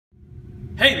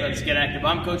Hey, let's get active.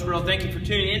 I'm Coach Pirillo. Thank you for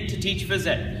tuning in to Teach Phys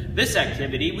Ed. This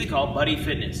activity we call Buddy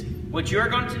Fitness. What you're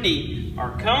going to need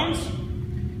are cones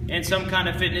and some kind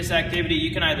of fitness activity.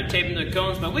 You can either tape them to the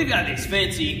cones, but we've got these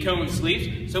fancy cone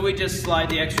sleeves, so we just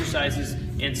slide the exercises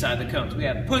inside the cones. We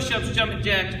have push-ups, jumping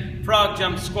jacks, frog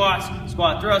jumps, squats,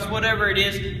 squat thrusts, whatever it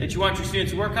is that you want your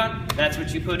students to work on, that's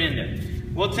what you put in there.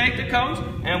 We'll take the cones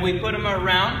and we put them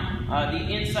around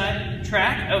the inside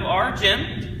track of our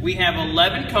gym. We have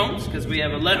 11 cones because we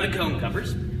have 11 cone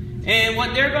covers. And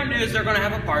what they're going to do is they're going to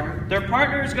have a partner. Their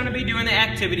partner is going to be doing the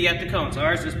activity at the cones. So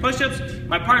ours is push-ups.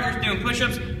 My partner's doing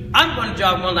push-ups. I'm going to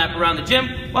jog one lap around the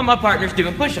gym while my partner's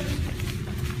doing push-ups.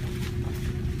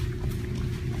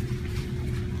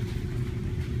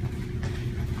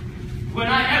 When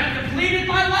I have completed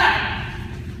my lap,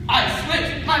 I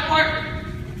switch my partner.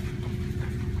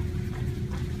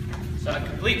 So I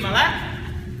complete my lap.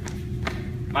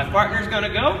 My partner's going to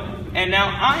go, and now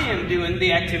I am doing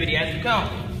the activity at the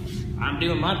cone. I'm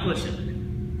doing my push-up.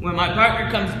 When my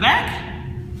partner comes back,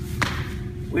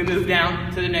 we move down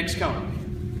to the next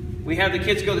cone. We have the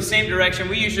kids go the same direction.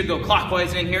 We usually go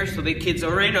clockwise in here, so the kids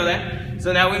already know that.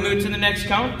 So now we move to the next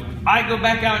cone. I go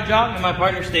back out and jog, and my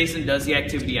partner stays and does the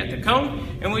activity at the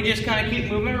cone, and we just kind of keep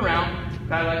moving around,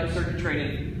 kind of like a circuit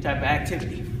training type of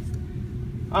activity.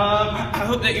 I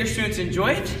hope that your students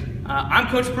enjoy it. I'm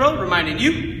Coach Pirillo, reminding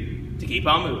you to keep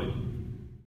on moving.